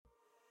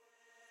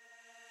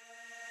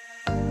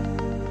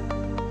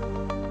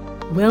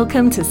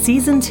Welcome to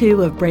Season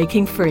 2 of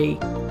Breaking Free.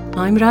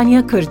 I'm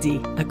Rania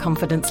Kurdi, a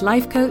confidence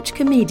life coach,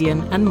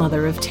 comedian and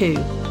mother of two.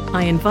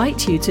 I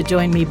invite you to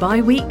join me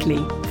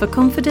bi-weekly for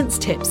confidence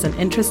tips and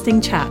interesting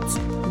chats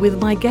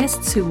with my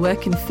guests who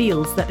work in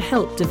fields that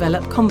help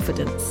develop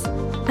confidence.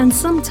 And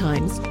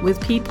sometimes with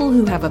people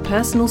who have a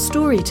personal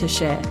story to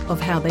share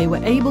of how they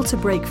were able to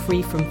break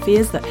free from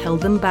fears that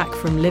held them back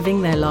from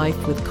living their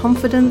life with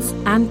confidence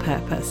and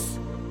purpose.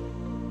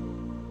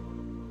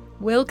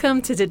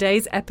 Welcome to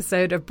today's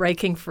episode of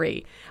Breaking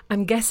Free.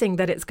 I'm guessing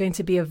that it's going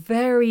to be a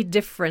very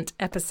different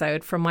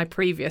episode from my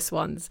previous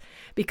ones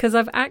because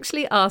I've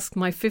actually asked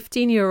my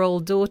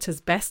 15-year-old daughter's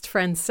best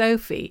friend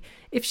Sophie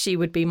if she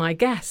would be my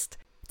guest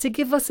to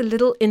give us a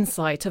little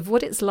insight of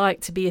what it's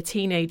like to be a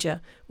teenager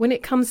when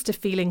it comes to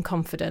feeling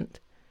confident.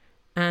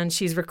 And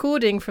she's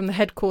recording from the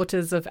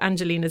headquarters of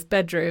Angelina's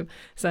bedroom,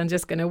 so I'm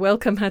just going to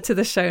welcome her to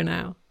the show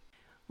now.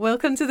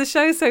 Welcome to the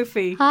show,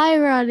 Sophie. Hi,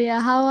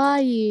 Rania. How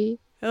are you?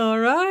 All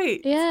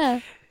right. Yeah.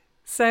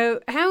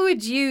 So how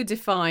would you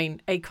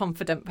define a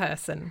confident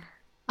person?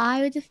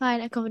 I would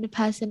define a confident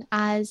person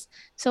as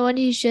someone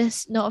who's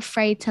just not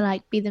afraid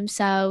to be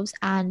themselves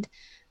and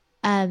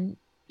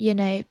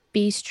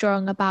be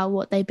strong about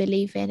what they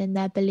believe in and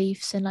their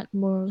beliefs and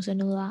morals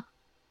and all that.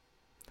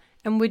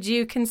 And would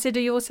you consider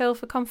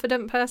yourself a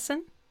confident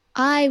person?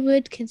 I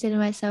would consider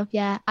myself,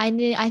 yeah. I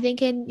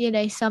think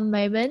in, some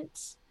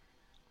moments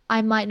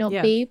I might not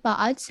be, but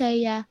I'd say,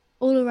 yeah,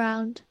 all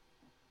around.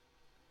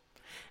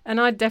 And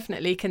I'd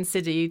definitely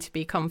consider you to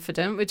be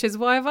confident, which is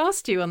why I've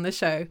asked you on the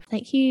show.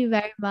 Thank you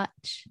very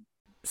much.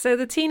 So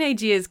the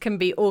teenage years can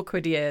be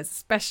awkward years,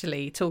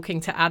 especially talking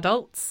to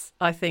adults.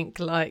 I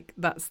think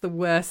that's the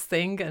worst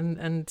thing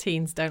and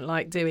teens don't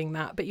like doing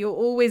that. But you're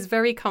always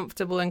very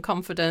comfortable and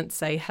confident,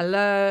 say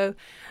hello,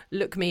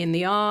 look me in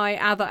the eye,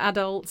 other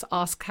adults,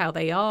 ask how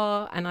they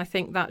are. And I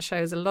think that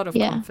shows a lot of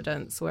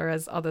confidence,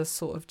 whereas others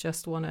sort of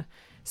just want to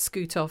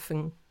scoot off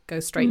and go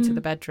straight to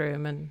the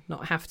bedroom and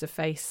not have to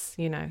face,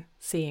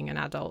 seeing an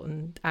adult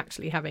and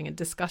actually having a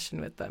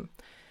discussion with them.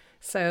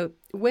 So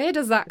where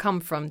does that come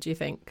from, do you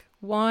think?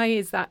 Why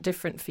is that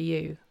different for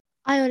you?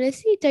 I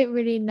honestly don't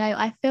really know.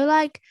 I feel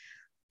like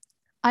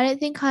I don't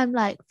think I'm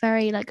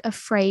very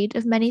afraid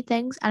of many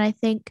things. And I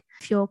think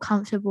if you're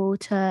comfortable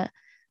to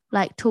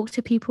talk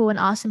to people and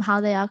ask them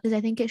how they are, because I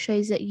think it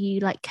shows that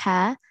you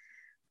care.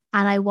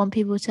 And I want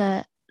people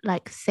to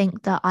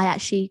think that I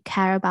actually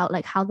care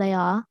about how they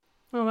are.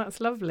 Oh,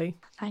 that's lovely.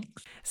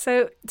 Thanks.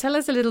 So tell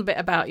us a little bit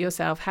about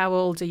yourself. How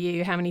old are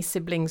you? How many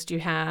siblings do you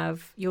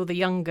have? You're the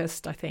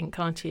youngest, I think,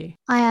 aren't you?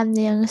 I am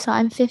the youngest. So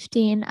I'm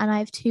 15 and I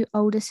have two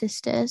older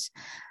sisters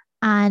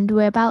and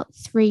we're about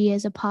 3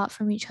 years apart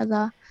from each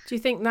other. Do you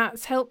think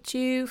that's helped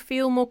you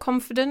feel more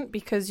confident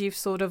because you've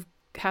sort of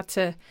had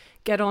to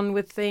get on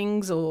with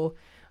things or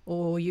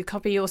you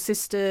copy your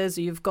sisters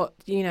or you've got,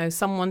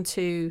 someone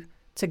to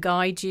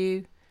guide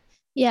you?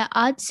 Yeah,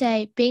 I'd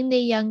say being the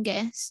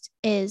youngest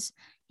is...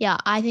 Yeah,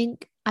 I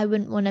think I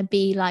wouldn't want to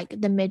be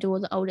the middle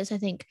or the oldest. I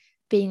think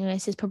being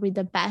youngest is probably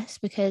the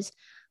best because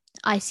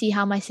I see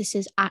how my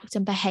sisters act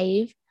and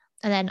behave.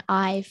 And then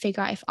I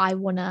figure out if I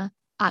want to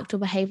act or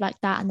behave like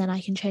that. And then I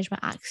can change my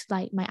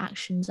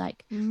actions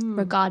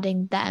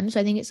regarding them. So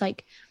I think it's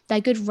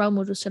they're good role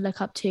models to look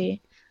up to.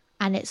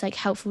 And it's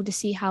helpful to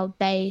see how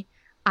they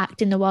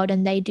act in the world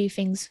and they do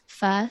things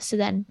first. So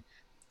then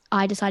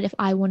I decide if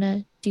I want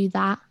to do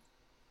that.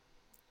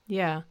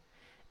 Yeah.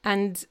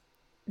 And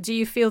do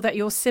you feel that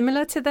you're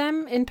similar to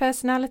them in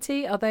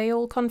personality? Are they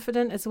all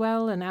confident as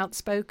well and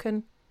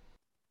outspoken?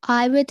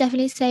 I would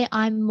definitely say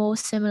I'm more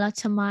similar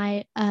to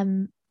my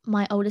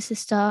my older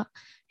sister,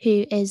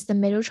 who is the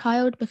middle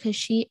child, because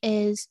she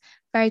is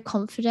very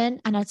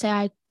confident, and I'd say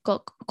I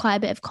got quite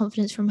a bit of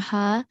confidence from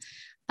her,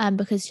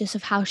 because just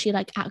of how she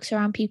acts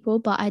around people.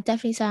 But I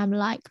definitely say I'm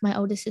like my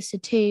older sister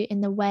too,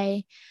 in the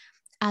way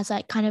as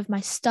kind of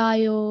my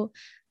style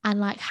and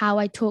how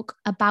I talk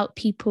about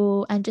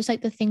people and just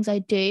the things I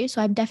do.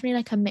 So I'm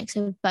definitely a mix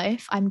of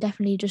both. I'm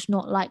definitely just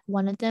not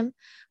one of them,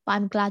 but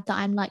I'm glad that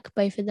I'm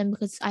both of them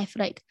because I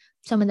feel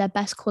some of their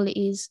best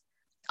qualities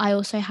I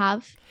also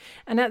have.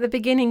 And at the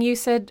beginning you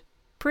said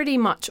pretty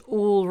much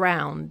all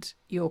round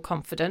you're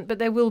confident, but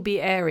there will be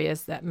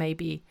areas that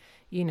maybe,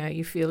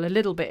 you feel a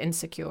little bit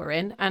insecure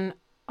in. And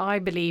I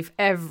believe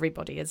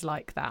everybody is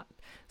like that.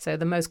 So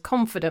the most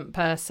confident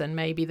person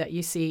maybe that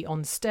you see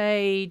on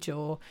stage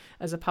or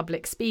as a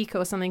public speaker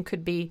or something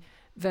could be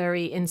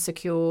very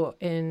insecure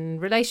in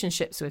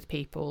relationships with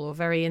people or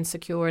very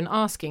insecure in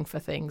asking for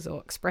things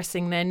or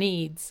expressing their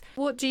needs.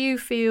 What do you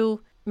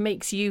feel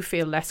makes you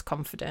feel less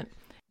confident?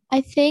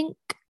 I think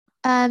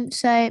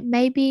so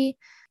maybe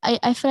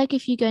I feel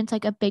if you go into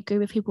a big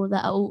group of people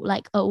that are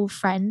all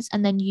friends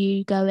and then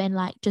you go in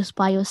just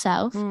by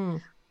yourself,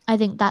 I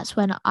think that's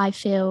when I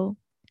feel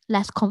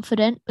less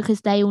confident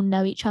because they all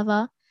know each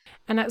other.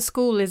 And at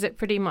school, is it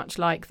pretty much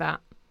like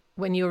that?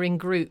 When you're in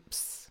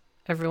groups,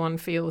 everyone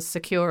feels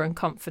secure and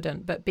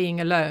confident, but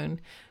being alone.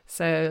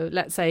 So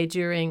let's say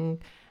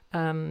during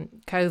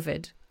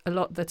COVID, a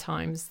lot of the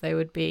times there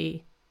would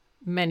be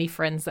many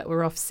friends that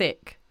were off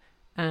sick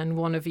and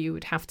one of you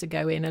would have to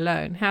go in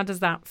alone. How does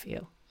that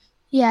feel?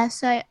 Yeah,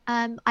 so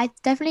I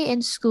definitely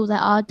in school there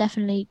are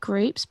definitely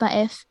groups, but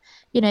if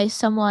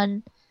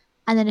someone,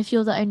 and then if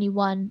you're the only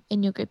one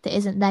in your group that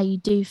isn't there, you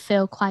do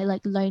feel quite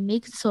like lonely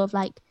because sort of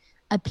like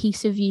a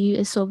piece of you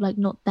is sort of like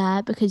not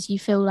there because you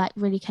feel like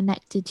really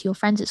connected to your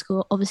friends at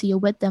school. Obviously, you're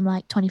with them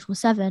like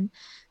 24/7.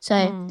 So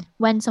Mm.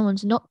 when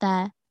someone's not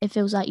there, it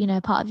feels like,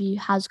 part of you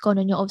has gone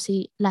and you're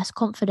obviously less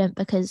confident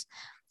because,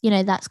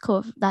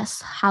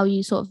 that's how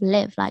you sort of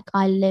live. Like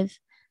I live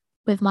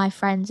with my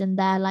friends and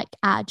their like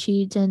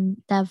attitudes and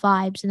their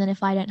vibes. And then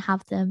if I don't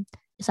have them,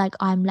 it's like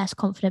I'm less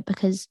confident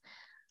because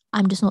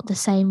I'm just not the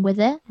same with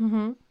it.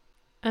 Mm-hmm.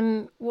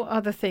 And what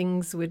other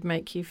things would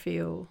make you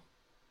feel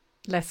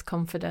less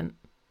confident?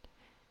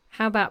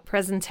 How about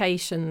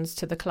presentations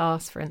to the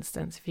class, for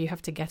instance, if you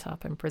have to get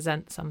up and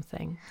present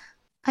something?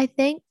 I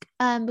think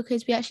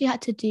because we actually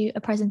had to do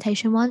a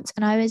presentation once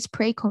and I was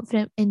pretty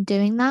confident in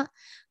doing that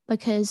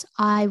because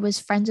I was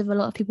friends with a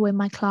lot of people in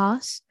my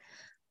class.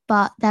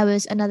 But there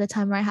was another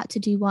time where I had to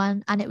do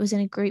one and it was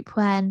in a group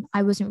when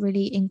I wasn't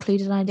really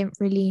included and I didn't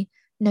really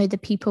know the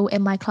people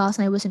in my class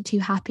and I wasn't too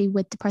happy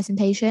with the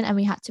presentation and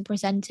we had to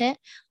present it.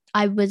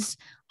 I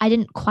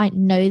didn't quite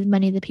know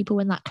many of the people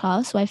in that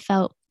class, so I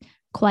felt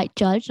quite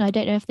judged. And I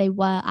don't know if they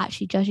were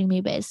actually judging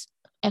me, but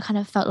it kind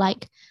of felt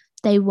like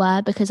they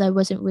were because I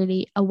wasn't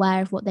really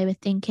aware of what they were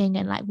thinking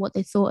and like what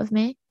they thought of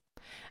me.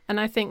 And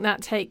I think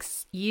that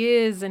takes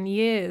years and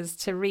years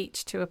to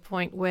reach to a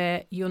point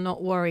where you're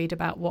not worried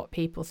about what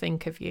people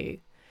think of you.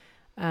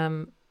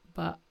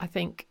 But I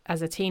think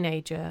as a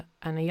teenager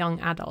and a young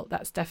adult,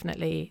 that's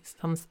definitely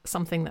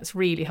something that's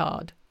really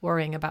hard,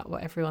 worrying about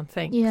what everyone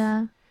thinks.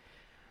 Yeah.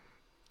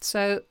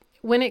 So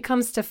when it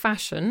comes to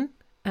fashion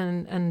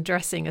and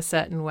dressing a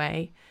certain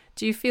way,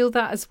 do you feel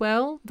that as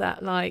well?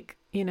 That like,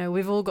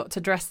 we've all got to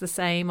dress the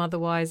same,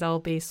 otherwise I'll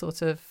be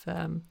sort of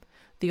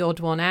the odd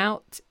one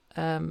out.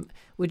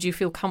 Would you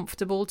feel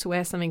comfortable to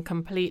wear something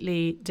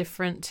completely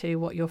different to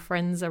what your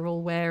friends are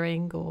all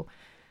wearing? Or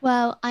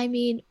Well, I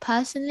mean,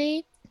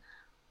 personally,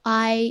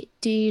 I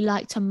do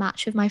like to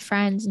match with my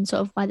friends and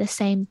sort of wear the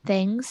same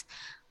things.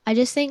 I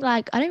just think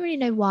like I don't really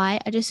know why.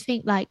 I just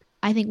think like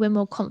I think we're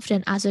more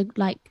confident as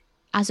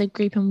a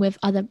group and with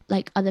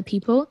other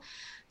people.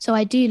 So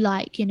I do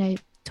like,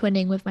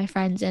 twinning with my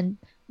friends and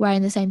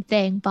wearing the same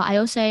thing, but I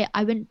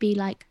wouldn't be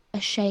like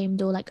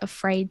ashamed or like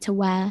afraid to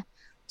wear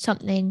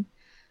something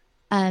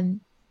um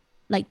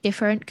like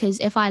different because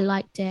if I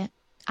liked it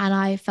and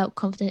I felt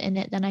confident in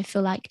it, then I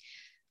feel like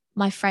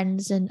my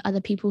friends and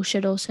other people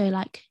should also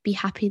like be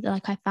happy that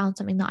like I found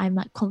something that I'm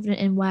like confident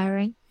in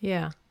wearing.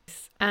 yeah.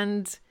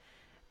 And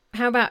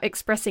how about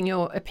expressing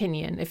your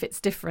opinion if it's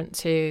different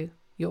to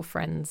your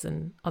friends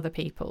and other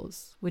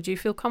people's? Would you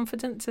feel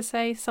confident to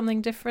say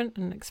something different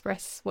and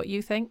express what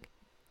you think?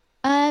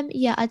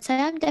 Yeah, I'd say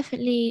I'm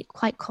definitely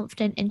quite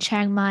confident in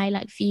sharing my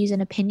like views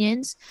and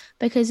opinions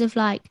because of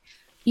like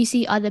you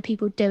see other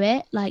people do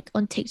it. Like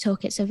on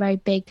TikTok, it's a very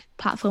big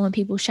platform and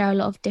people share a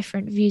lot of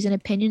different views and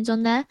opinions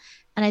on there.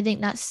 And I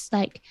think that's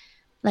like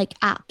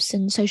apps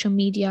and social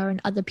media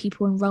and other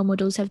people and role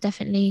models have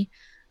definitely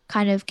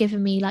kind of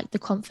given me like the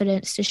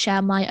confidence to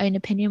share my own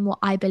opinion, what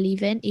I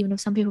believe in, even if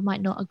some people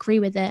might not agree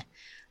with it.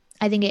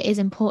 I think it is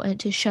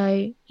important to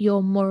show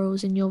your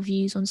morals and your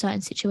views on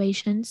certain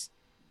situations.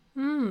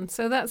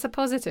 So that's a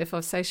positive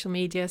of social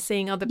media,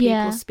 seeing other people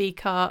Yeah,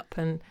 speak up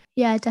and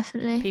yeah,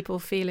 definitely. people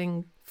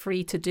feeling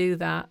free to do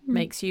that Mm.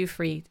 makes you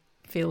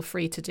feel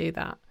free to do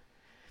that.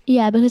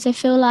 Yeah, because I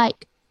feel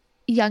like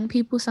young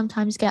people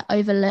sometimes get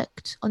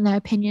overlooked on their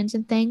opinions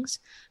and things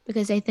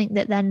because they think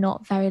that they're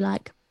not very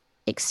like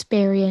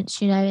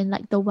experienced, in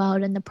like the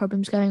world and the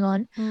problems going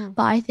on. Mm.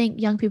 But I think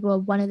young people are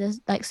one of the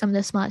like some of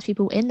the smartest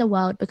people in the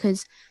world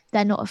because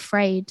they're not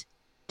afraid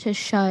to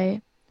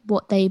show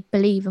what they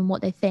believe and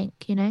what they think.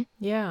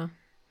 Yeah.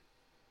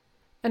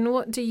 And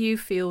what do you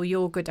feel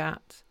you're good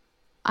at?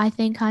 I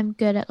think I'm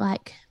good at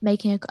like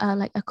making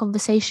like a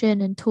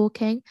conversation and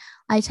talking.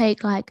 I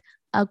take like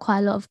quite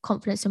a lot of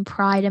confidence and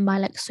pride in my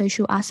like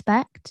social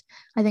aspect.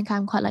 I think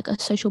I'm quite like a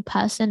social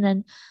person,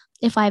 and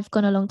if I've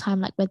gone a long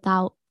time like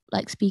without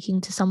like speaking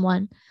to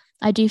someone,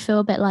 I do feel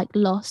a bit like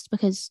lost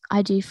because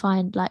I do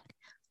find like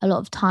a lot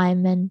of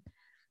time and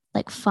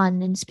like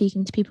fun in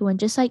speaking to people and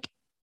just like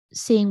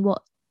seeing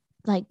what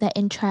like their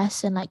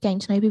interests and like getting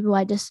to know people.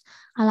 I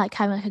like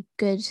having like a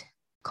good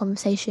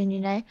conversation.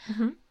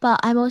 Mm-hmm. But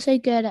I'm also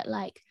good at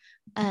like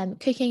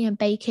cooking and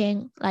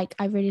baking. Like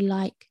I really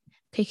like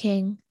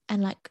cooking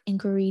and like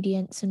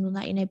ingredients and all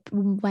that,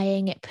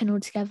 weighing it, putting it all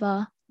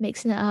together,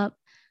 mixing it up,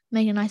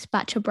 making a nice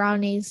batch of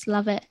brownies.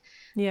 Love it.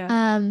 Yeah.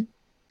 Um,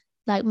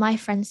 like my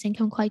friends think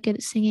I'm quite good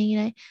at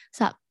singing.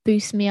 So that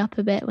boosts me up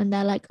a bit when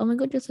they're like, "Oh my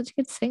God, you're such a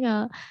good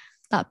singer."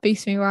 That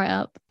boosts me right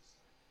up.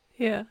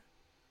 Yeah.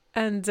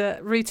 And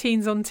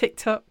routines on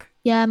TikTok.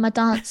 Yeah, my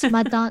dancing.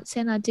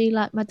 I do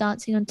like my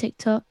dancing on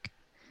TikTok.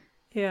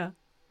 Yeah.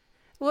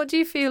 What do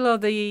you feel are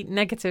the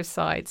negative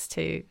sides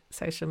to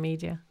social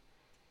media?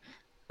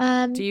 Do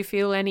Um, you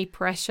feel any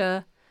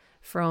pressure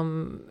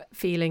from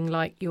feeling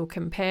like you're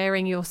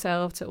comparing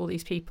yourself to all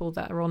these people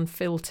that are on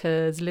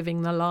filters,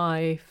 living the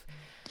life.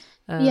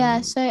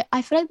 Yeah, so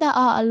I feel like there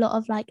are a lot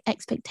of like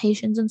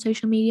expectations on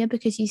social media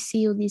because you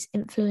see all these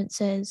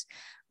influencers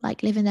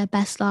like living their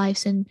best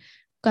lives and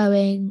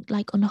going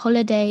like on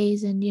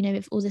holidays and, you know,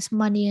 with all this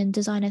money and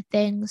designer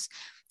things.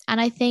 And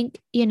I think,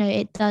 you know,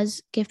 it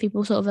does give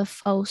people sort of a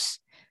false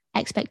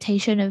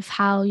expectation of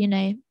how, you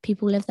know,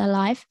 people live their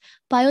life.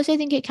 But I also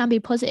think it can be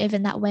positive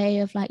in that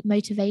way of like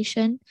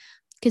motivation.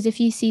 Because if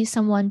you see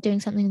someone doing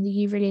something that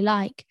you really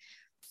like,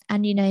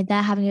 and you know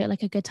they're having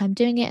like a good time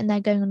doing it and they're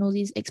going on all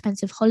these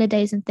expensive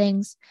holidays and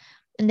things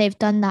and they've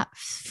done that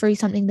through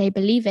something they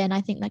believe in,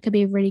 I think that could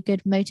be a really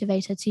good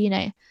motivator to, you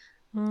know,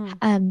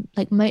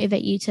 like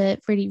motivate you to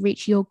really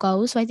reach your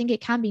goals. So I think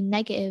it can be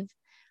negative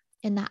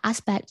in that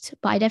aspect,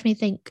 but I definitely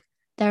think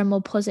there are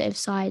more positive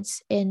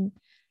sides in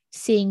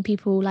seeing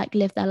people like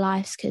live their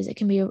lives because it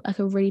can be like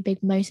a really big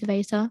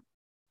motivator.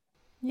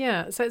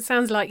 Yeah, so it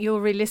sounds like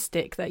you're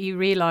realistic, that you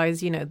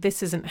realize, you know,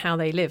 this isn't how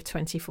they live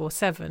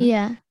 24/7.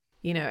 Yeah.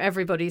 You know,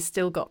 everybody's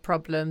still got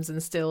problems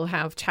and still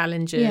have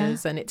challenges,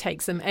 Yeah. and it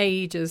takes them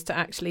ages to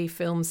actually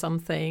film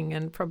something,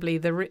 and probably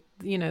the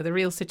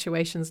real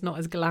situation's not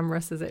as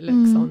glamorous as it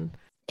looks on.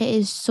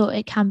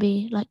 It can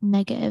be like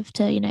negative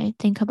to, you know,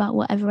 think about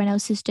what everyone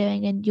else is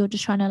doing and you're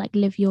just trying to like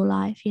live your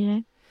life, you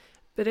know.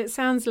 But it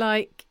sounds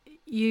like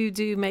you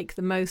do make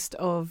the most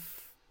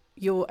of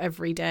your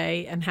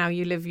everyday and how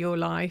you live your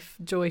life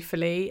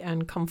joyfully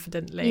and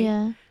confidently.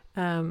 Yeah.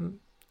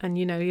 And,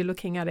 you know, you're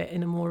looking at it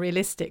in a more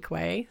realistic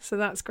way. So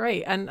that's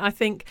great. And I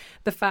think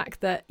the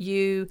fact that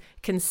you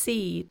can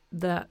see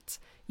that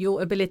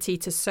your ability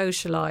to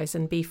socialize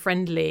and be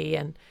friendly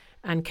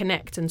and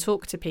connect and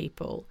talk to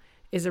people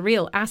is a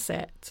real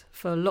asset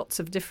for lots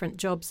of different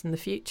jobs in the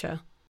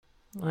future,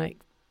 like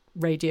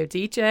radio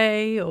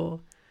DJ or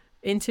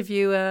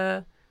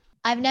interviewer.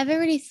 I've never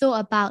really thought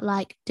about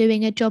like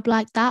doing a job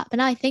like that, but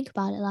now I think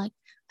about it, like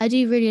I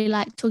do really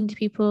like talking to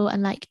people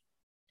and like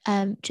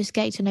just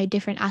getting to know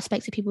different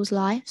aspects of people's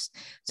lives.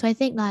 So I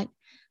think like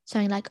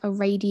something like a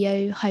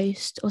radio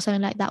host or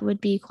something like that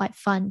would be quite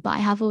fun. But I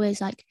have always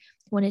like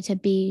wanted to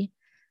be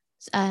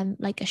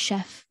like a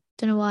chef.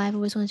 Don't know why I've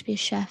always wanted to be a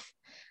chef,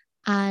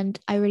 and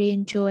I really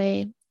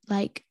enjoy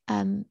like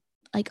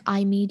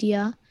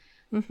iMedia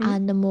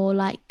and the more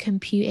like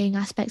computing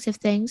aspects of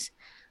things.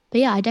 But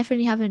yeah, I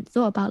definitely haven't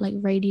thought about like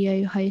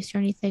radio host or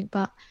anything,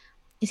 but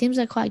it seems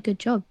like quite a good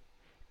job.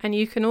 And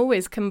you can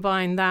always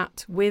combine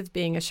that with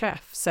being a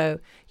chef. So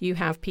you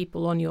have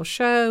people on your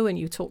show and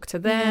you talk to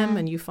them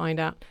and you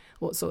find out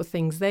what sort of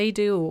things they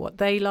do or what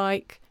they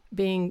like.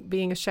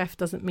 Being a chef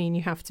doesn't mean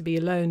you have to be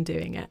alone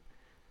doing it.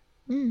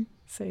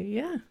 So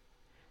yeah.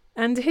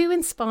 And who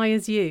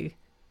inspires you?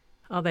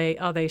 Are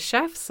they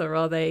chefs, or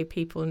are they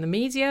people in the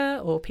media,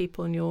 or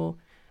people in your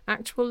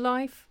actual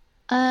life?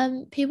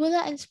 People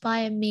that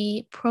inspire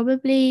me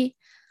probably,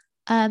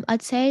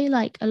 I'd say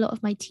like a lot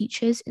of my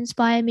teachers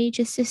inspire me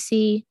just to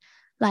see,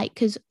 like,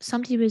 because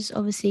some teachers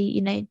obviously,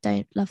 you know,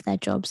 don't love their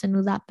jobs and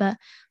all that, but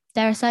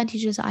there are certain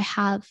teachers that I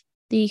have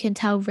that you can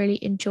tell really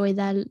enjoy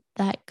their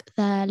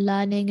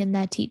learning and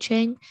their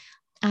teaching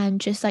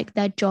and just like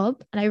their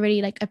job. And I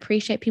really like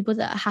appreciate people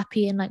that are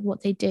happy in like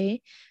what they do,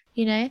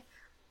 you know.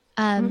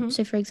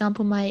 So for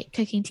example, my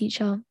cooking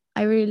teacher,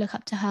 I really look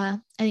up to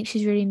her. I think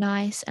she's really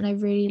nice, and I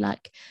really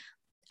like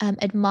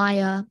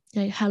admire,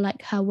 you know,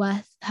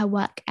 her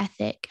work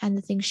ethic and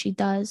the things she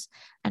does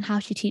and how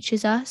she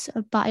teaches us.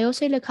 But I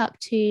also look up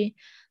to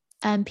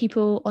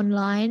people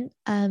online,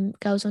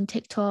 girls on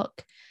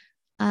TikTok,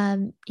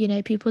 you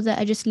know, people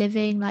that are just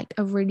living like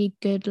a really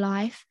good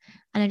life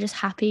and are just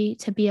happy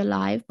to be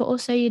alive. But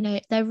also, you know,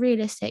 they're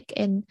realistic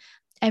in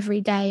every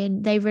day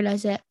and they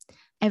realize that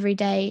every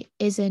day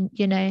isn't,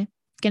 you know,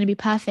 going to be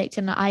perfect.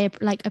 And I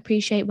like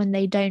appreciate when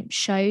they don't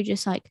show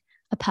just like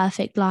a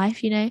perfect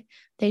life, you know.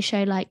 They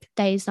show like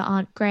days that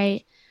aren't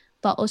great,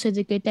 but also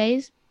the good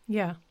days.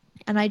 Yeah.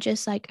 And I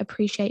just like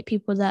appreciate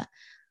people that,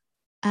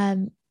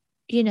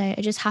 you know,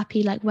 are just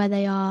happy like where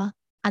they are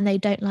and they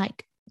don't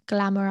like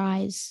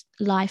glamorize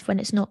life when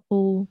it's not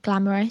all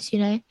glamorous, you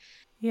know?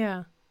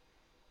 Yeah.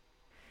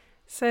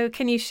 So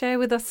can you share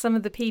with us some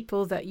of the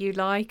people that you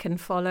like and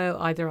follow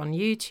either on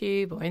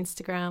YouTube or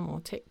Instagram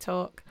or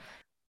TikTok?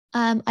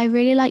 I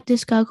really like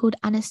this girl called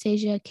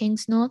Anastasia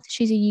Kingsnorth.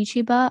 She's a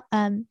YouTuber.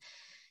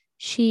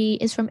 She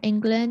is from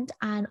England,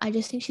 and I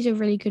just think she's a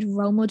really good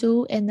role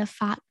model in the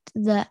fact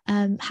that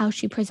how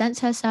she presents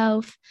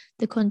herself,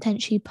 the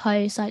content she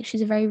posts. Like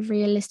she's a very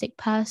realistic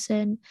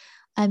person.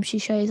 She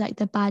shows like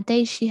the bad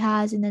days she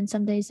has, and then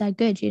some days they're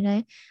good, you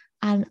know.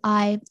 And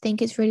I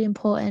think it's really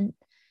important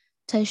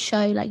to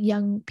show like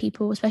young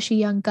people, especially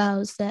young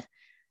girls, that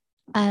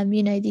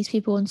you know, these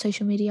people on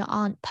social media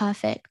aren't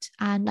perfect,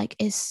 and like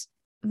it's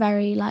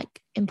very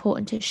like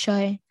important to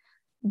show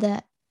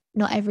that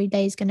not every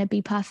day is going to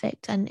be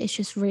perfect, and it's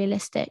just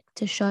realistic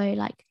to show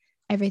like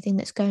everything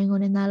that's going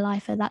on in their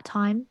life at that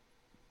time.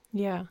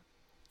 Yeah.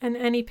 And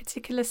any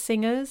particular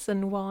singers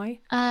and why?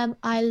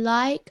 I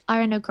like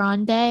Ariana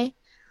Grande.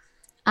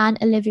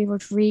 and Olivia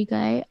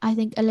Rodrigo. I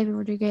think Olivia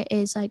Rodrigo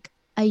is like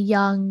a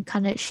young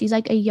kind of, she's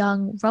like a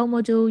young role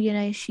model, you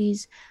know,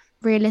 she's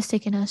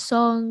realistic in her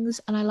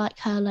songs, and I like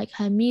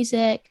her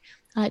music,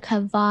 I like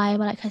her vibe, I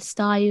like her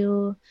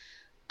style.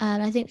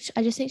 And I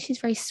just think she's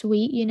very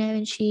sweet, you know,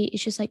 and she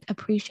is just like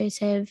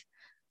appreciative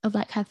of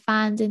like her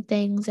fans and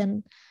things.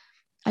 And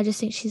I just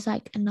think she's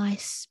like a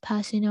nice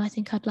person, you know. I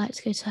think I'd like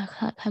to go to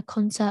her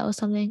concert or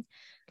something,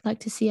 like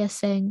to see her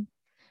sing.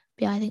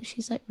 But yeah, I think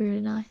she's like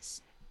really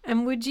nice.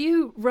 And would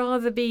you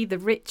rather be the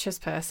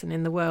richest person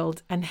in the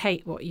world and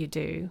hate what you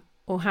do,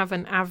 or have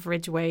an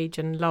average wage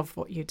and love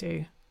what you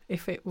do?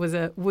 If it was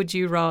a would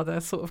you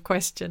rather sort of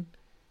question.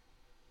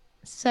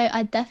 So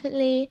I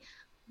definitely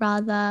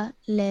rather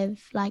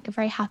live like a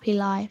very happy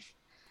life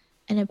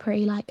in a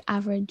pretty like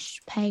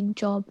average paying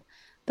job,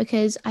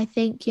 because I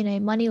think, you know,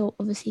 money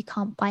obviously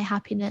can't buy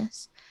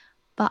happiness,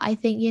 but I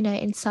think, you know,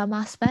 in some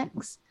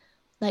aspects,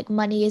 like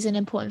money is an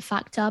important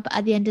factor, but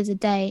at the end of the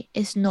day,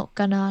 it's not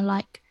gonna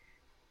like,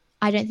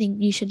 I don't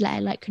think you should let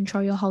it like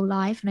control your whole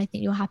life. And I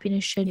think your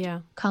happiness should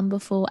Yeah. come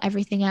before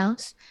everything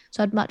else.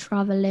 So I'd much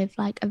rather live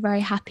like a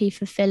very happy,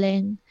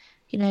 fulfilling,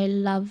 you know,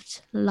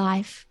 loved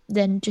life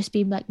than just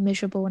be like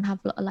miserable and have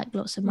like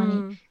lots of money.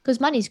 Mm.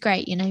 Because money's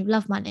great, you know,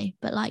 love money,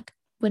 but like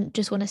wouldn't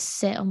just want to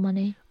sit on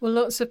money. Well,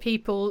 lots of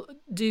people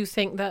do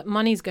think that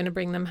money's going to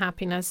bring them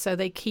happiness, so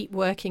they keep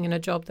working in a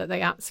job that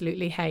they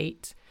absolutely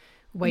hate,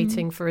 Mm.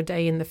 waiting for a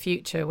day in the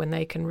future when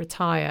they can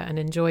retire and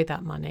enjoy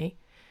that money,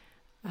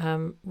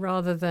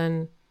 rather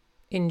than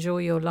enjoy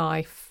your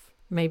life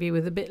maybe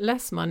with a bit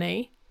less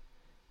money,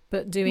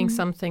 but doing Mm.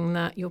 something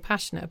that you're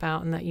passionate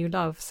about and that you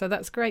love. So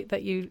that's great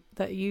that you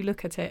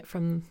look at it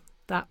from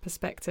that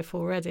perspective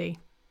already.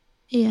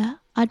 Yeah,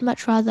 I'd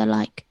much rather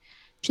like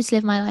just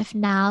live my life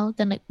now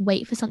than like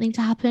wait for something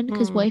to happen.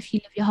 Because what Mm. if you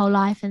live your whole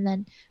life and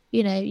then,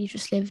 you know, you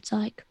just lived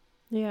like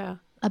Yeah,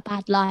 a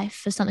bad life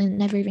for something that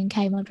never even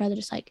came? I'd rather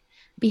just like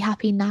be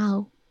happy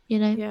now, you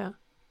know? yeah.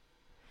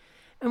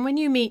 And when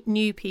you meet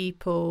new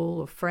people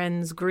or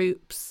friends,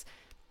 groups,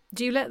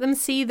 do you let them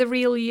see the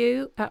real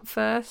you at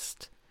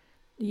first?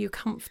 Are you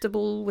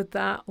comfortable with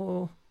that,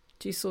 or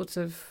do you sort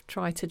of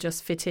try to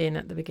just fit in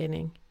at the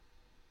beginning?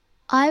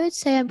 I would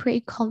say I'm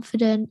pretty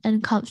confident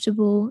and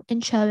comfortable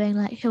in showing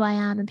like who I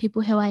am and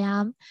people who I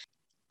am.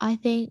 I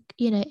think,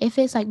 you know, if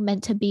it's like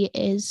meant to be, it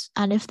is.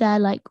 And if they're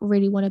like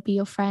really want to be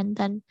your friend,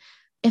 then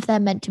if they're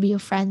meant to be your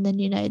friend, then,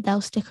 you know, they'll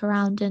stick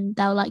around and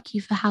they'll like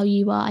you for how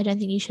you are. I don't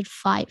think you should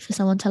fight for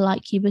someone to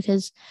like you,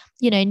 because,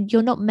 you know,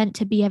 you're not meant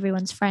to be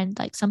everyone's friend.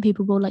 Like some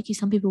people will like you,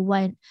 some people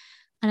won't.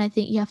 And I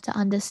think you have to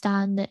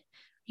understand that,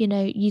 you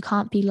know, you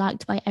can't be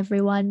liked by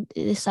everyone.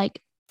 It's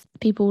like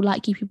people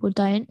like you, people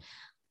don't.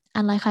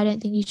 And like I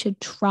don't think you should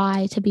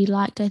try to be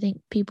liked. I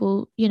think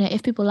people, you know,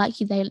 if people like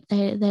you, they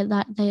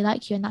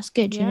like you, and that's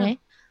good, you know. Yeah,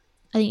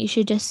 I think you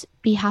should just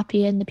be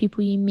happy in the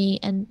people you meet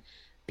and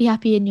be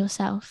happy in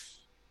yourself.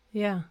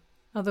 yeah.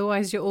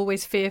 Otherwise, you're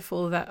always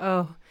fearful that,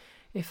 oh,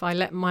 if I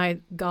let my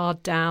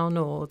guard down,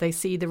 or they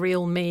see the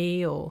real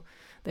me, or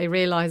they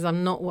realise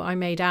I'm not what I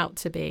made out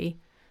to be,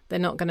 they're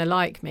not going to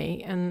like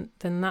me. And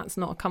then that's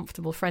not a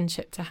comfortable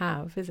friendship to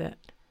have, is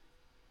it?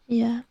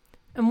 Yeah.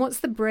 And what's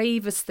the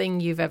bravest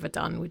thing you've ever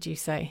done, would you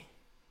say?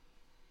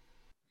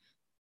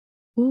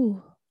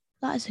 Ooh,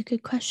 that is a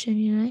good question,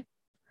 you know.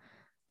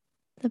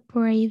 The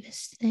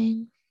bravest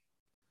thing.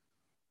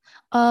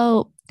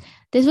 Oh,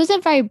 this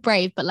wasn't very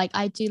brave, but like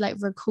I do like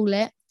recall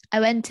it. I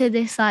went to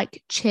this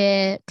like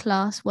cheer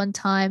class one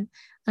time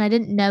and I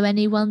didn't know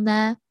anyone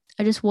there.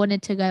 I just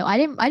wanted to go. I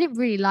didn't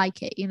really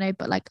like it, you know,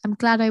 but like I'm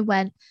glad I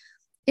went.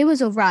 It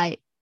was all right,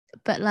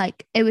 but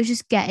like it was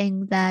just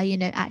getting there, you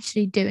know,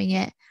 actually doing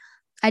it.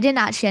 I didn't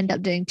actually end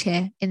up doing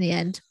cheer in the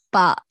end,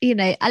 but you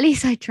know, at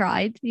least I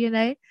tried, you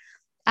know.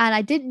 And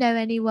I didn't know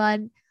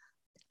anyone,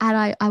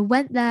 and I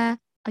went there.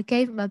 I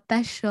gave it my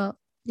best shot,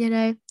 you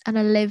know, and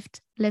I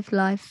lived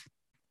life.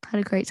 Had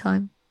a great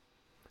time.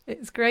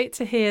 It's great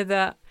to hear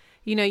that,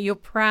 you're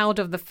proud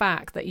of the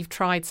fact that you've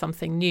tried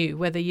something new,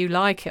 whether you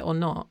like it or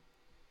not,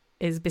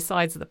 is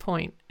besides the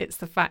point. It's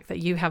the fact that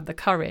you have the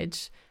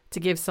courage to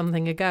give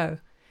something a go,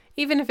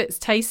 even if it's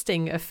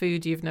tasting a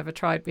food you've never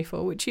tried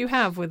before, which you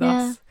have with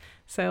Yeah. us.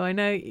 So I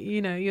know,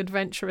 you're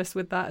adventurous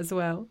with that as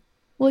well.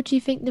 What do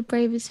you think the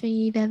bravest thing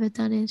you've ever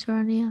done is,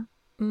 Rania?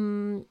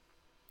 Mm,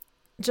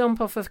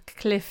 jump off a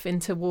cliff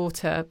into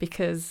water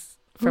because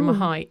from a Ooh.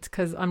 height,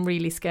 because I'm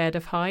really scared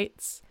of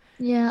heights.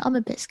 Yeah, I'm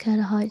a bit scared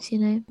of heights, you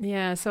know.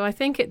 Yeah, so I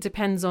think it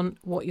depends on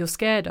what you're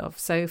scared of.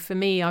 So for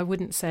me, I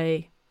wouldn't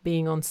say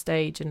being on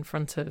stage in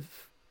front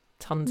of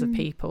tons of Mm.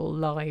 people,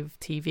 live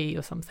TV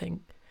or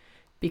something,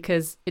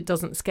 because it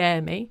doesn't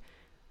scare me.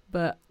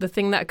 But the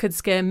thing that could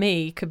scare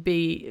me could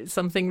be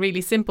something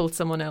really simple to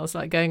someone else,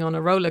 like going on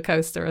a roller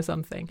coaster or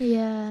something.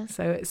 Yeah.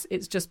 So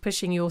it's just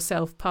pushing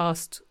yourself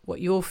past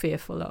what you're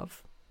fearful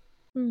of.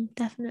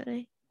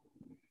 Definitely.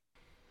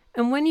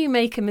 And when you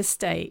make a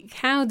mistake,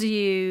 how do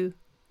you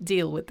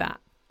deal with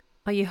that?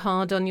 Are you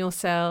hard on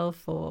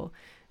yourself, or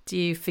do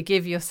you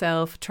forgive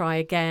yourself, try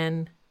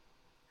again?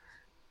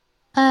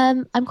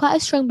 I'm quite a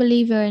strong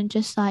believer in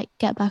just like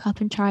get back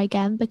up and try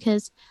again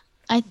because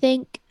I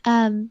think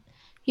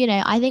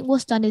I think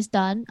what's done is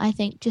done. I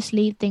think just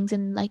leave things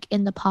in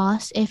the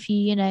past. If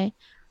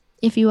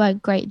you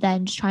weren't great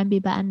then, just try and be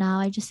better now.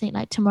 I just think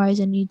like tomorrow's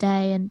a new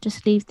day and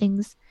just leave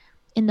things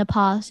in the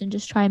past and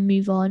just try and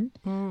move on.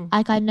 Mm.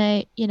 Like I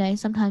know,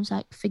 sometimes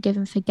like forgive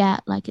and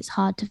forget, like it's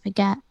hard to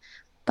forget.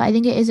 But I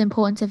think it is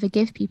important to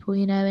forgive people,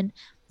 and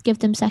give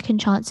them second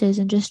chances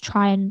and just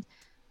try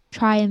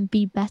and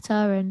be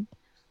better and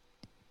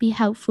be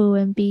helpful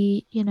and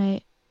be,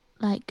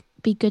 like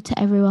be good to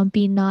everyone,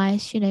 be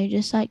nice,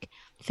 just like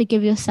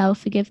forgive yourself,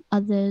 forgive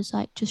others,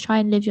 like just try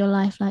and live your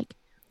life like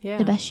the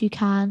Yeah. best you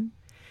can.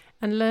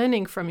 And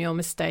learning from your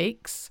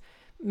mistakes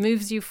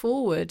moves you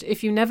forward.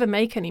 If you never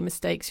make any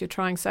mistakes, you're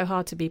trying so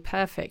hard to be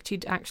perfect, you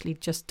actually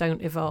just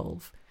don't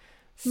evolve.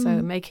 So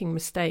Mm, making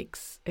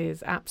mistakes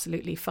is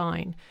absolutely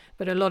fine.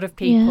 But a lot of yeah.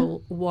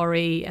 people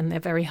worry and they're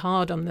very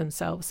hard on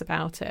themselves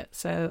about it.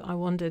 So I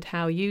wondered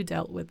how you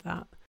dealt with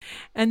that.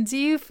 And do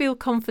you feel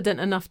confident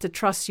enough to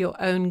trust your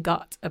own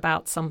gut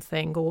about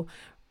something,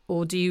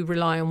 or do you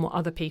rely on what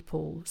other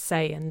people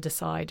say and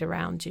decide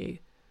around you?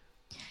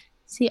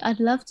 See, I'd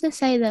love to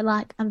say that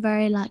like I'm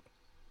very like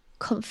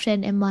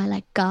confident in my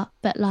like gut,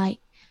 but like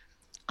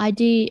I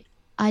do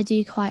I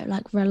do quite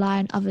like rely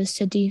on others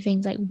to do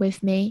things like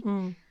with me.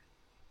 Mm.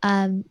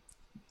 Um,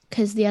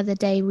 because the other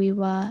day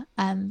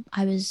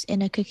I was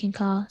in a cooking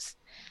class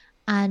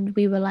and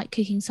we were like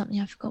cooking something,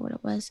 I forgot what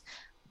it was.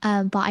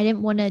 But I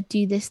didn't want to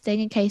do this thing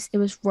in case it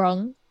was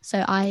wrong.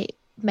 So I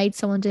made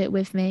someone do it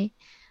with me.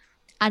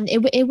 And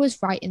it was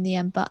right in the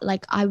end, but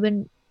like I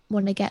wouldn't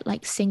want to get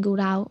like singled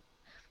out,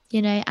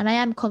 and I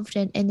am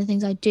confident in the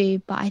things I do,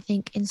 but I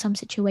think in some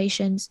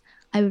situations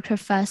I would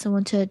prefer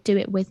someone to do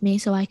it with me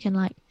so I can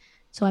like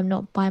so I'm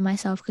not by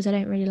myself because I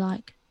don't really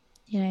like,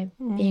 being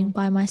Mm.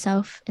 by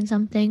myself in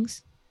some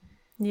things.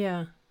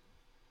 Yeah.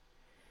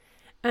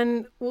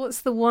 And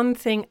what's the one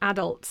thing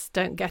adults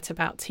don't get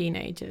about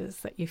teenagers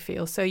that you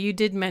feel? So you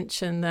did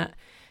mention that,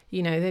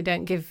 they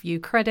don't give you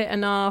credit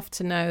enough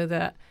to know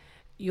that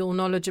you're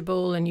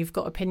knowledgeable and you've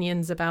got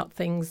opinions about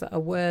things that are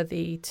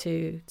worthy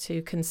to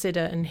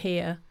consider and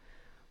hear.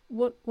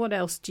 What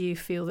else do you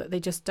feel that they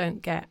just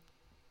don't get?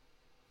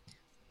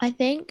 I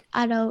think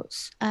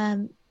adults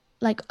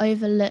like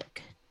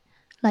overlook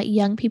like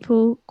young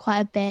people quite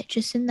a bit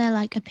just in their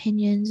like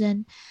opinions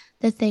and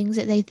the things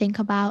that they think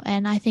about,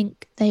 and I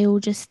think they all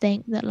just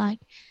think that like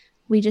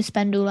we just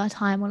spend all our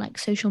time on like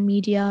social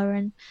media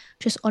and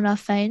just on our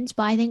phones,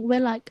 but I think we're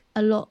like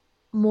a lot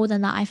more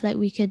than that. I feel like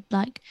we could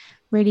like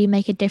really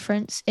make a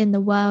difference in the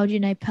world,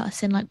 put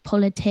us in like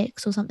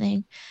politics or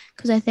something,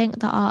 because I think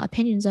that our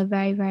opinions are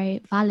very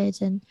very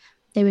valid and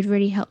they would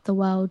really help the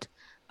world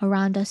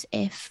around us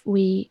if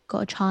we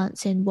got a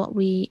chance in what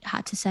we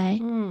had to say.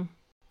 Mm.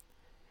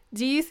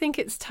 Do you think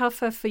it's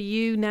tougher for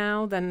you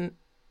now than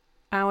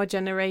our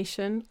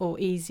generation, or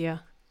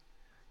easier?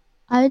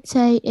 I would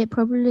say it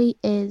probably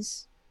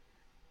is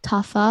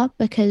tougher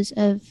because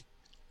of,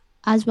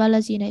 as well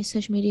as,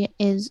 social media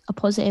is a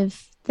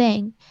positive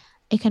thing,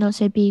 it can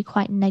also be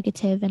quite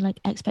negative and like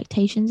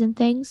expectations and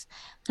things.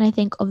 And I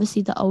think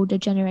obviously the older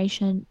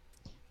generation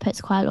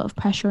puts quite a lot of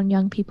pressure on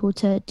young people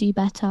to do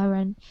better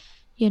and,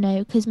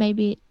 because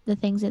maybe the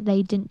things that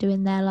they didn't do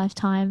in their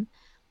lifetime,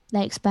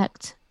 they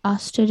expect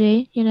us to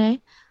do,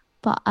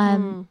 But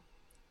Mm.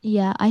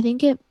 yeah, I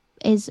think it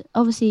is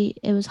obviously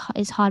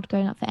it's hard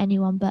growing up for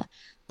anyone, but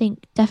I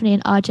think definitely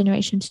in our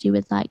generation to do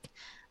with like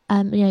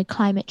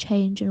climate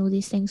change and all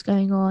these things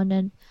going on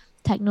and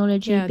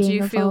technology Yeah, do being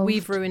you feel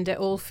we've evolved. ruined it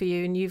all for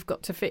you and you've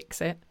got to fix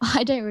it?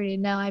 I don't really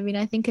know. I mean,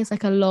 I think it's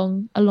like a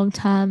long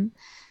term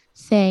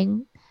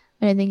thing.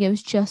 I don't think it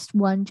was just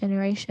one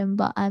generation,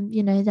 but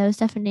there was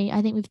definitely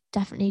I think we've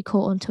definitely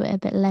caught onto it a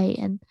bit late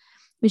and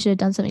we should have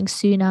done something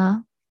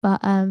sooner.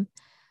 But I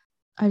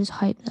just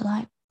hope that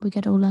like we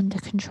get all under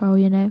control.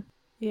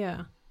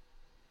 Yeah.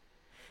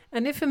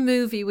 And if a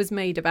movie was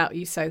made about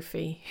you,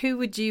 Sophie, who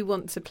would you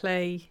want to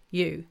play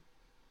you?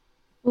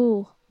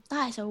 Oh,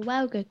 that is a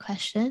well good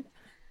question.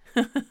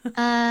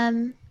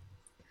 Um,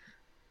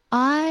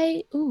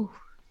 I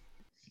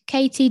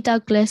Katie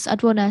Douglas.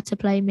 I'd want her to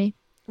play me.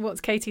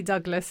 What's Katie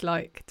Douglas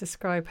like?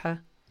 Describe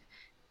her.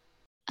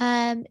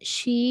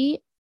 She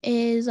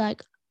is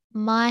like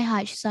my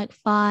height. She's like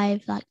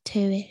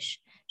 5'2" ish.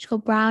 She's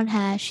got brown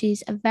hair.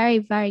 She's a very,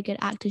 very good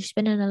actor. She's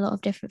been in a lot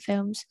of different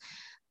films.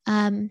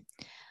 Um,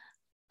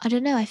 I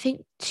don't know. I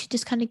think she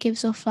just kind of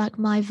gives off like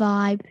my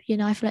vibe.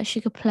 I feel like she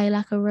could play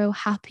like a real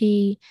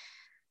happy,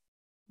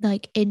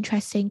 like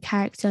interesting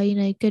character.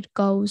 Good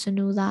goals and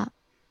all that.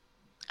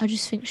 I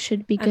just think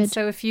should be And good.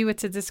 so, if you were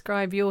to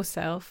describe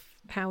yourself,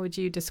 how would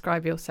you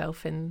describe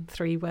yourself in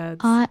 3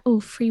 words?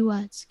 Three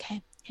words.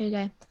 Okay, here we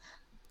go.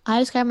 I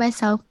describe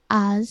myself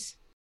as.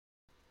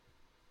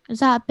 Is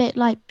that a bit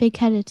like big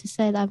headed to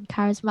say that I'm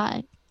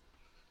charismatic?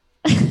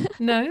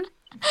 No,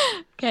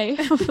 Okay,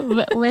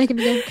 we're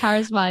gonna go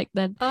charismatic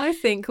then. I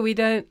think we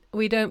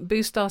don't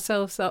boost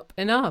ourselves up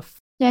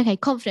enough. Yeah, okay,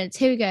 confidence.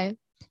 Here we go.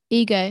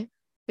 Ego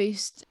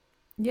boost.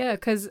 Yeah,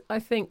 because I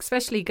think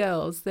especially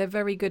girls, they're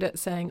very good at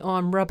saying, oh,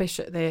 I'm rubbish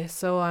at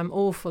this, or I'm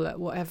awful at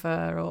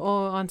whatever, or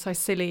oh, aren't I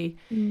silly?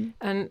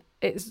 And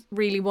it's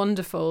really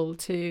wonderful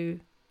to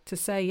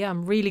say, yeah,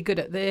 I'm really good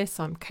at this,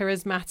 I'm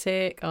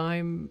charismatic,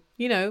 I'm,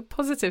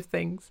 positive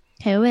things.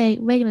 Okay,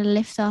 we're gonna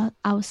lift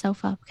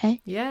ourselves up,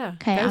 okay? Yeah,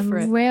 Okay, go for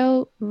it. I'm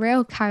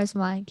real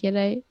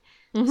charismatic,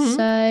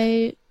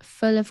 so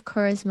full of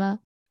charisma.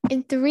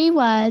 In 3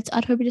 words,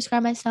 I'd probably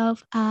describe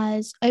myself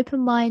as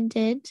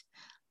open-minded,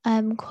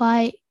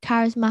 quite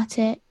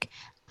charismatic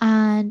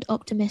and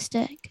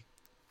optimistic.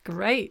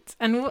 Great.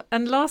 And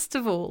last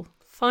of all,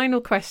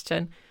 final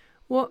question.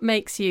 What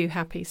makes you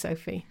happy,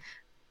 Sophie?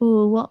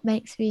 Ooh, what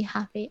makes me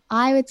happy?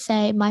 I would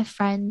say my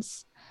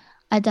friends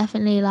are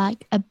definitely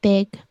like a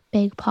big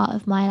part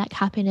of my like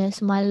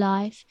happiness in my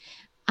life.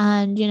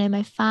 And,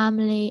 my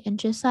family and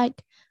just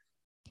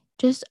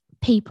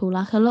people,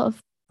 like a lot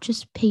of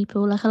just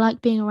people. Like I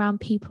like being around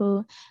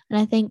people, and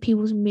I think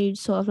people's moods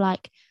sort of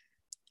like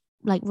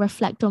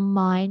reflect on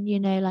mine,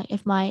 like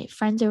if my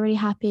friends are really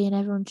happy and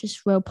everyone's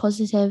just real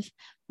positive,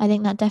 I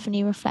think that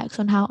definitely reflects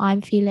on how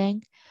I'm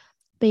feeling.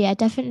 But yeah,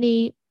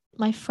 definitely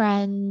my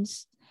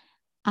friends,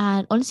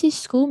 and honestly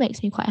school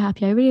makes me quite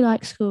happy. I really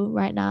like school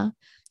right now,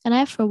 and I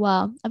have for a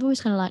while. I've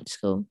always kind of liked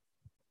school.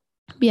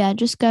 But yeah,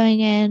 just going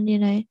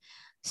in,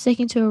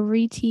 sticking to a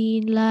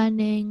routine,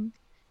 learning.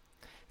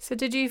 So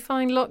did you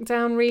find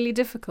lockdown really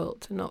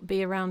difficult to not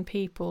be around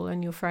people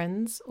and your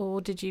friends,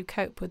 or did you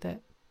cope with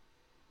it?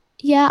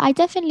 Yeah, I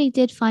definitely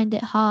did find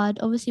it hard.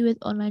 Obviously, with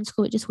online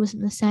school, it just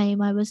wasn't the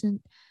same. I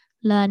wasn't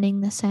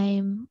learning the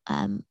same.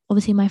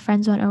 Obviously, my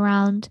friends weren't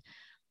around,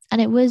 and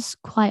it was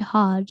quite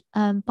hard.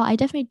 But I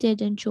definitely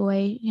did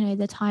enjoy,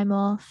 the time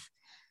off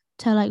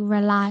to like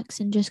relax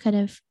and just kind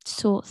of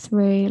sort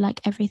through like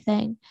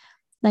everything.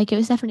 Like it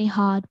was definitely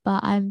hard,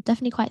 but I'm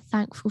definitely quite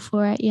thankful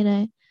for it,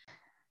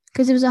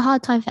 because it was a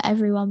hard time for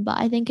everyone. But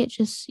I think it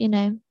just,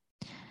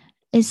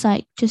 it's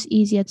like just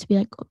easier to be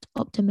like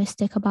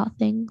optimistic about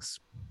things.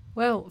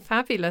 Well,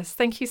 fabulous.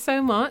 Thank you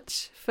so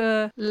much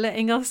for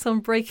letting us on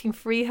Breaking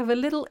Free have a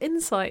little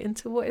insight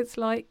into what it's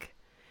like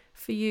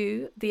for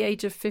you, the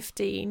age of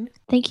 15.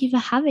 Thank you for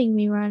having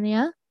me,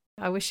 Rania.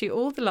 I wish you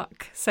all the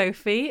luck,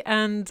 Sophie,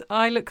 and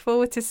I look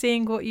forward to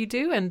seeing what you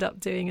do end up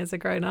doing as a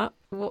grown-up,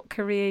 what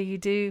career you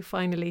do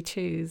finally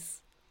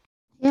choose.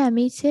 Yeah,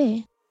 me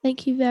too.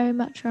 Thank you very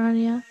much,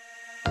 Rania.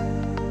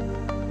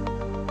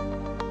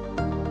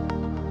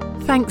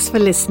 Thanks for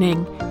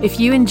listening. If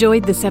you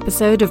enjoyed this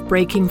episode of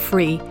Breaking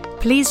Free,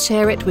 please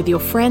share it with your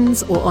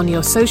friends or on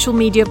your social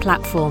media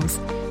platforms.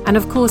 And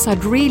of course,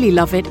 I'd really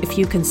love it if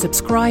you can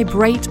subscribe,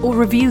 rate or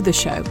review the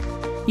show.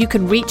 You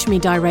can reach me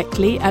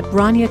directly at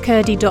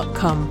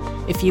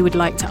raniakurdi.com if you would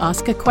like to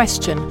ask a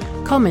question,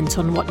 comment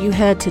on what you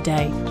heard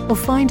today, or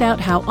find out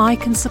how I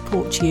can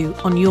support you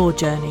on your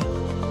journey.